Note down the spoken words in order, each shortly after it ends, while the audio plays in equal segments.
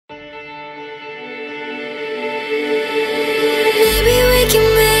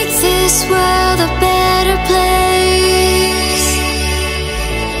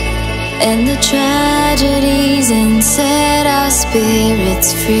from the tragedies and set our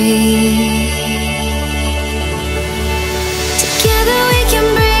spirits free. Together we can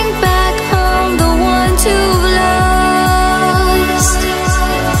bring back home the ones who've lost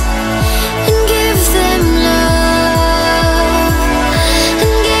and give them love,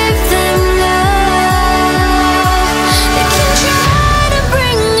 and give them love. They can try to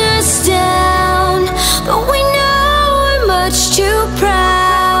bring us down, but we know we're much too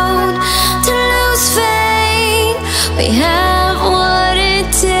proud to lose faith. We have what it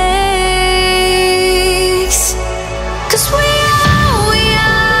takes, 'cause we are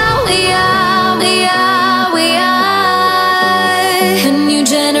a new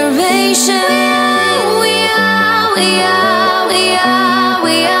generation. We are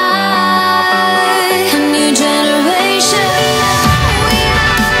a new generation. We are a new generation.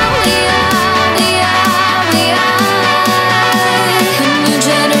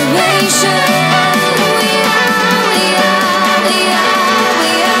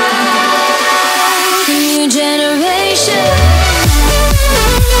 We are a new generation.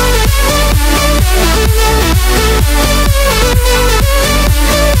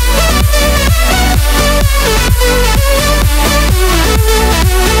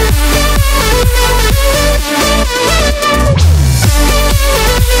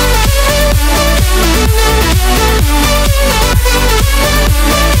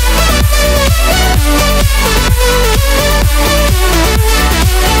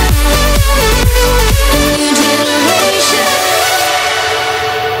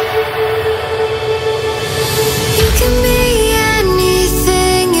 You can be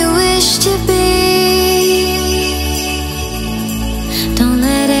anything you wish to be. Don't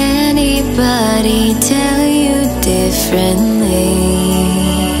let anybody tell you differently,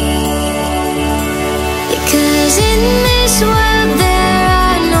 because in this world